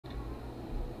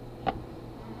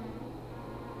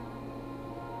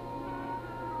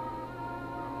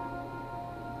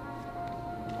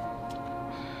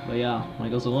But yeah,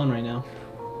 Michael's alone right now.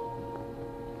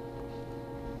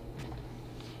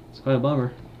 It's quite a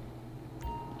bummer.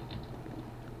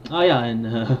 Oh yeah,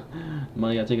 and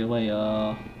money got taken away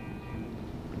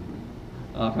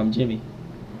from Jimmy.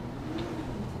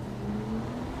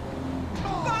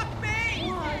 Fuck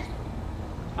me!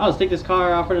 Let's take this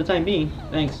car off for the time being.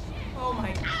 Thanks. Oh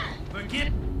my god.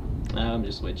 Forget. I'm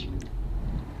just switch.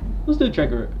 Let's do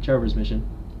Trevor's mission.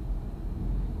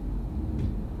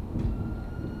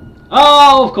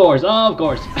 Oh, of course, of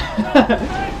course.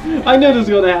 I knew this was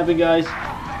gonna happen, guys.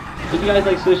 If you guys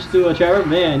like switch to a Trevor,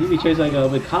 man, you be chased like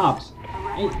with cops.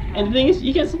 And the thing is,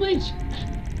 you can switch.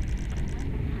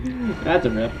 That's a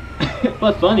rip.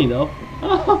 But funny though.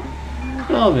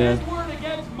 Oh man.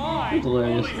 That's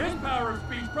hilarious. His power of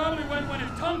speech probably went when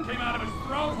his tongue came out of his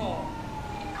throat hole.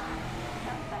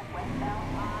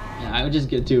 Yeah, I would just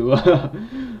get to.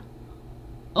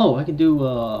 Oh, I can do.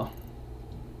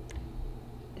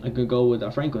 I could go with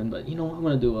Franklin, but you know what? I'm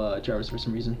gonna do Travis for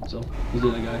some reason. So let's do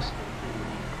that, guys.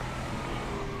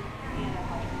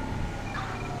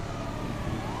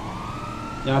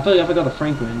 Yeah, I feel like if I go to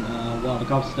Franklin, while the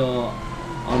cop's still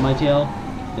on my tail,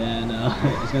 then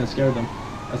it's gonna scare them.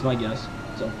 That's my guess.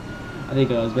 So I think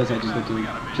it's best I just go to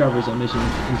Trevor's mission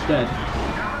instead.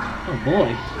 Oh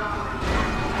boy,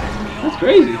 that's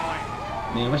crazy.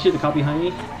 Man, if I shoot the cop behind me,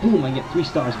 boom, I get 3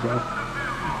 stars, bro.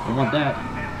 I want that.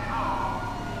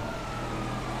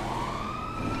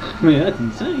 Man, that's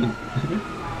insane.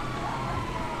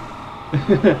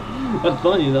 That's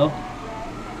funny though.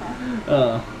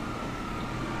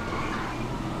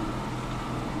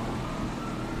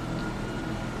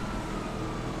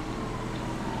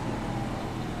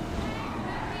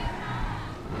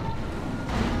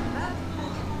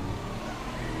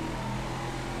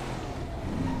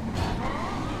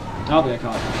 I'll be a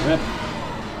cop. Rip.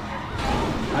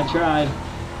 I tried.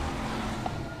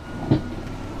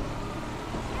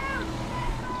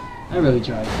 I really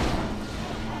tried.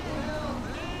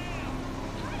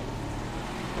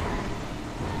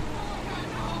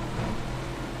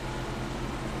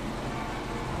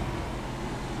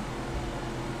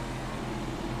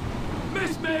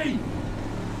 Miss me!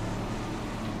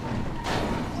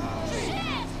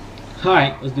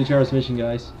 Alright, let's do Trevor's mission,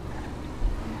 guys.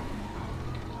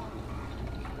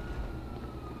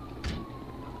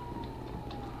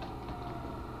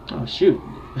 Oh shoot.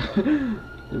 The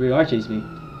real R chased me.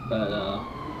 But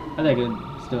I think I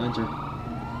can still enter.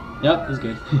 Yep, it's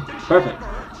good. Perfect.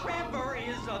 Trevor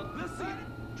is a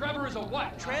Trevor is a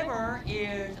what? Trevor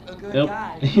is a good Yep.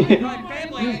 guy.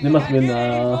 They must have been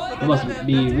they must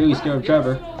be really scared of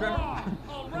Trevor.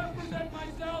 I'll represent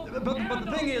myself. But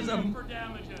the thing is, For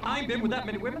damages. I ain't been with that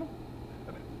many women.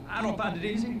 I don't find it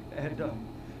easy,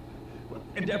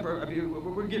 and Deborah, I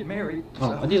mean, we're getting married.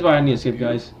 Oh, So. this is why I need to skip,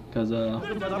 guys, because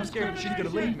But I'm scared she's gonna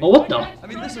leave me. oh, what the? I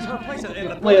mean, this is her place.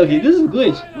 And Wait, okay, this is a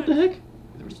glitch. What the heck?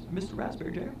 There's Mr.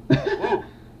 Raspberry Jam. Whoa.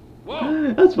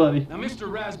 Whoa. That's funny. Now, Mr.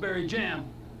 Raspberry Jam,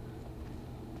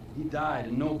 he died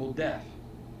a noble death,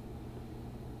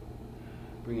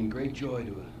 bringing great joy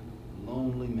to a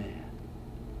lonely man.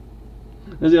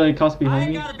 There's like cops I behind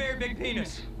ain't me. got a very big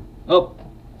penis. Oh,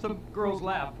 Some girls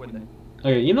laugh when they.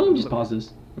 okay. You know, let me just pause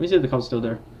this. Let me see if the cop's still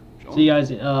there. See you guys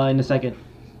in a second.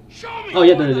 Show me. Oh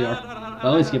yeah, there they are.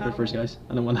 Let me skip it first, guys.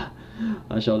 I don't want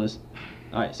to show this.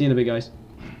 All right, see you in a bit, guys.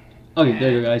 Okay,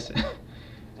 there you go, guys.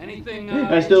 Anything?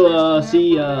 I still interesting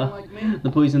see there for a man like me? the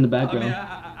police in the I mean, background.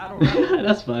 I don't know.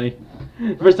 That's funny.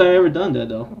 First time I ever done that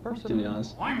though, to be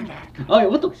honest. I'm that. Oh wait,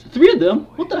 what the? 3 of them?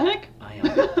 What the heck? I am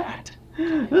that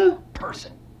kind of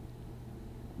person.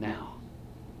 Now,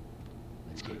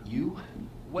 let's get you,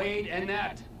 Wade, and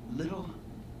that little.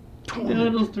 Yeah,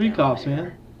 those 3 down cops, there.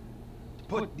 man.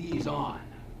 Put these on.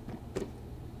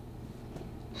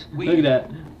 Look at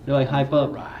that. They're like hype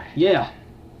up. Yeah.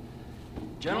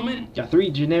 Gentlemen, Got 3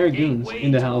 generic goons gateway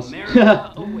in the to house.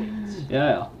 America awaits.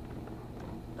 Yeah.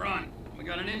 Run. We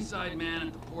got an inside man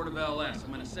at the port of LS.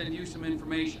 I'm gonna send you some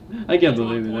information. I can't Get you on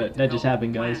believe it. point to That just help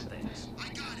happened, plan guys. things.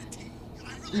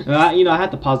 You know, I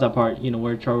had to pause that part. You know,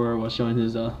 where Trevor was showing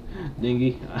his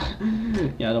dinghy.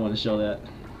 Yeah, I don't want to show that.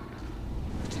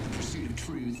 To the pursuit of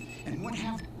truth, and what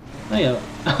have Oh yeah,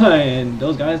 and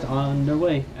those guys on their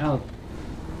way out.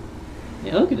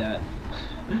 Yeah, look at that.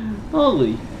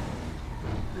 Holy.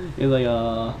 It's like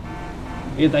I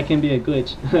guess that can be a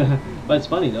glitch, but it's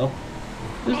funny though.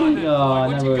 This is like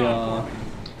not really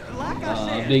Like I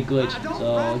said, big glitch, I don't so it's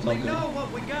all rightfully good. know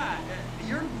what we got.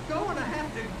 You're going to have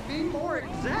to be more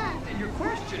exact in your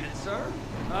questioning, sir.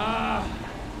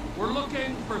 We're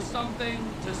looking for something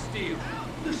to steal.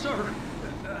 Sir,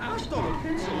 I stole a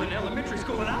pencil in elementary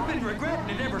school, and I've been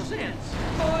regretting it ever since.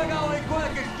 Floyd always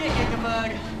was a stick in the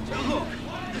mud. Look,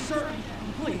 sir,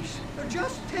 please,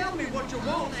 just tell me what you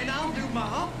want, and I'll do my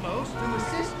utmost to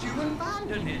assist you in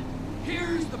finding it.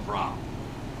 Here's the problem.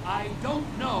 I don't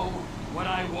know what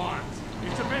I want.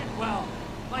 It's a bit, well,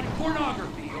 like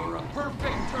pornography or a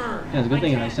perfect turn. Yeah, it's a good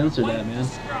thing I can't censored quite that, man.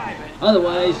 describe it.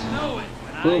 Otherwise, I'll know it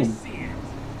when I boom. see it.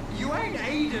 You ain't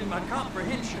aiding my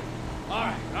comprehension. All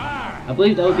right. I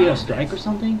believe that would be a strike or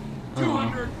something. I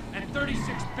don't know.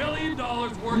 $236 billion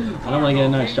worth of I don't want to get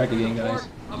another strike again, guys.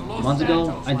 Months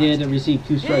ago, I did receive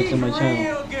 2 strikes on my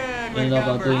channel. Ended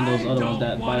up doing those other ones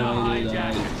that violated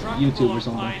YouTube or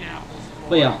something.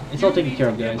 But yeah, it's all taken care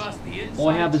of, guys. All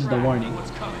I have is the warning.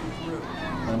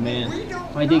 Oh man,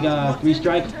 if I did 3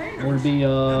 strikes, I would be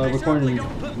recording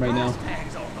right now.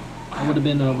 I would have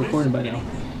been recording by now.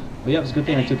 But yeah, it's a good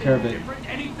thing I took care of it.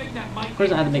 Of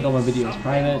course, I had to make all my videos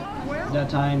private at that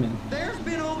time, and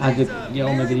I had to get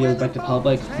all my videos back to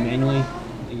public manually.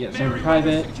 And get some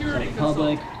private, some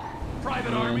public.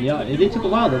 And yeah, it did take a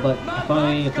while though, but I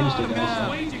finally finished it,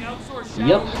 guys. So.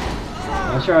 Yep.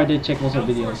 I'm sure I did check most of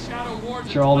the videos. I'm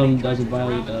sure all of them doesn't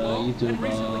violate YouTube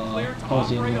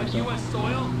policy anymore, so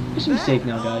it should be safe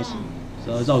now, guys.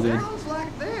 So it's all good. Sounds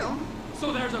like them.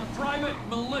 So there's a private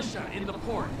militia in the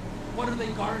port. What are they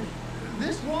guarding?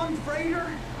 This one freighter,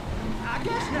 I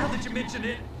guess now that you mention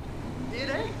it, it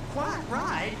ain't quite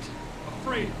right. A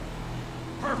freighter.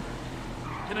 Perfect.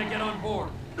 Can I get on board?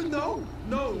 No,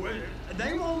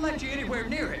 they won't let you anywhere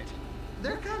near it.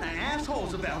 They're kind of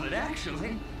assholes about it,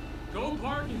 actually. Go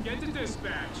park and get to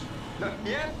dispatch.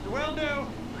 Yep, will do.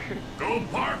 Go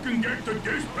park and get to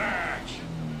dispatch.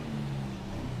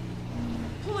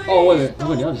 Please Oh, wait a minute. I'm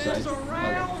don't on the other mess side.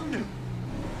 around.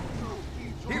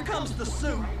 Here comes the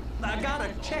suit. I gotta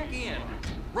check in.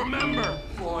 Remember,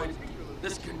 Floyd,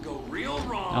 this can go real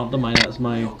wrong. I'll have to mind that's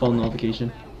my phone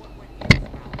notification.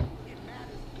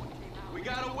 We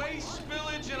got a waste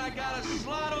spillage and I got a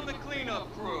slot on the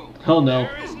cleanup crew. Oh no.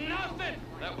 There is nothing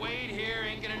that Wade here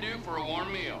ain't gonna do for a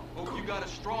warm meal. Hope you got a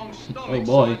strong stomach. Oh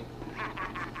boy. son.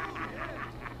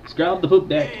 Let's grab the poop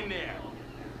deck. Get in there.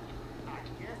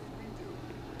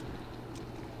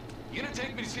 You gonna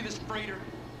take me to see this freighter?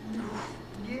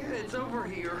 Yeah, it's over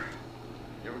here.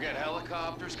 You ever get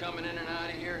helicopters coming in and out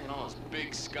of here? You know, those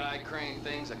big sky crane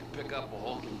things that can pick up a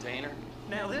whole container?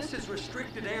 Now this is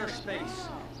restricted airspace.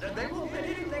 They won't let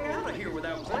anything out of here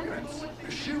without clearance.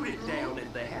 Shoot it down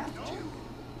if they have to.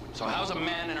 So how's a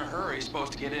man in a hurry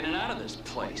supposed to get in and out of this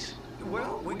place?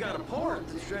 Well, we got a port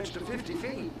that's stretched to 50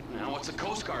 feet. Now, what's the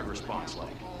Coast Guard response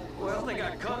like? Well, they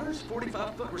got cutters,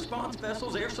 45-foot response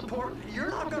vessels, air support. You're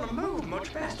not gonna move much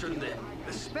faster than them,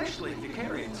 especially if you're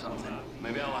carrying something.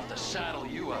 Maybe I'll have to saddle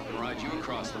you up and ride you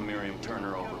across the Miriam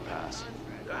Turner overpass.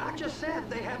 I just said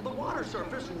they have the water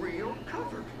surface real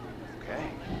covered. Okay.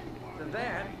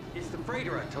 That is the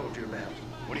freighter I told you about.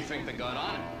 What do you think they got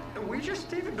on it? We just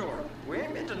stevedore them. We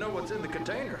ain't meant to know what's in the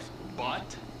containers.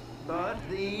 But But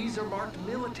these are marked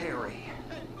military.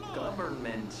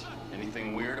 Government.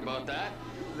 anything weird about that?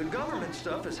 The government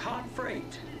stuff is hot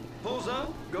freight. Pulls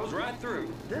up, goes right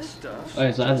through. This stuff.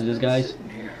 Alright, so after this, guys.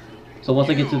 So once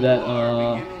I get to that,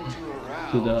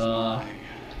 to the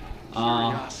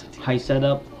high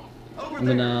setup, I'm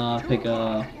gonna pick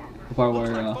the part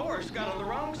where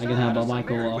I can have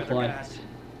Michael fly.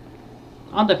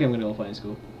 I'm definitely gonna go flying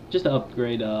school, just to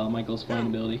upgrade Michael's flying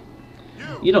ability.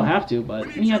 You don't have to,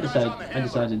 but me, I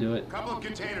decided to do it Couple of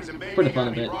containers and baby for the fun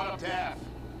of gotta be it. brought up to F.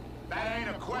 That ain't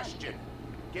a question.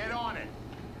 Get on it.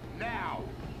 Now.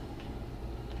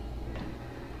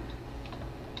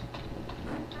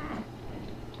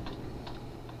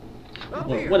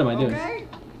 What am I doing? Okay?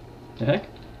 The heck?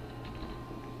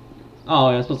 Oh,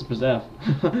 yeah, I'm supposed to press F.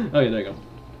 Okay, there you go.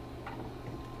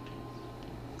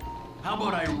 How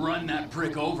about I run that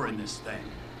prick over in this thing?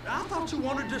 I thought you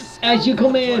wanted to. As you scope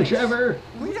come the in, place. Trevor.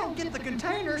 We don't get the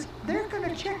containers. They're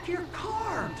gonna check your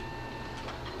card.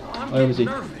 I'm Oh, let me getting see.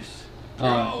 nervous. You're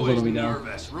It's always gonna be down.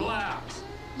 nervous. Relax.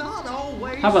 Not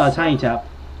always. How about a tiny tap?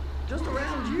 Just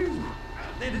around you.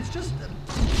 And it's just.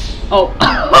 Oh!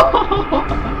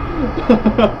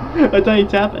 A tiny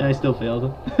tap, and I still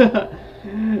failed.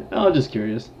 I'm just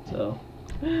curious, so.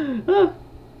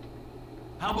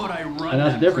 How about I run And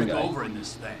that's a that different prick guy. over in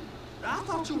this thing? I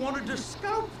thought you wanted to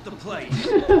scope the place.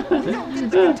 We don't get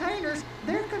the containers.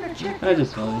 They're gonna check That's your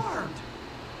just funny. card.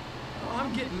 Oh,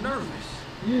 I'm getting nervous.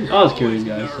 I was curious,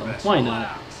 guys, so Nervous. why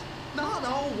not? Relax. Not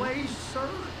always, sir.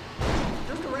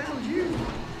 Just around you.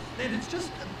 And it's just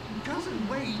Cousin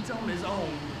Wade's on his own.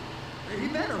 He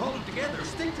better hold it together.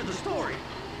 Stick to the story.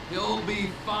 You'll be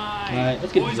fine. Alright,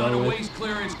 let's get Boys this on over a with. waste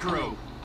clearance crew.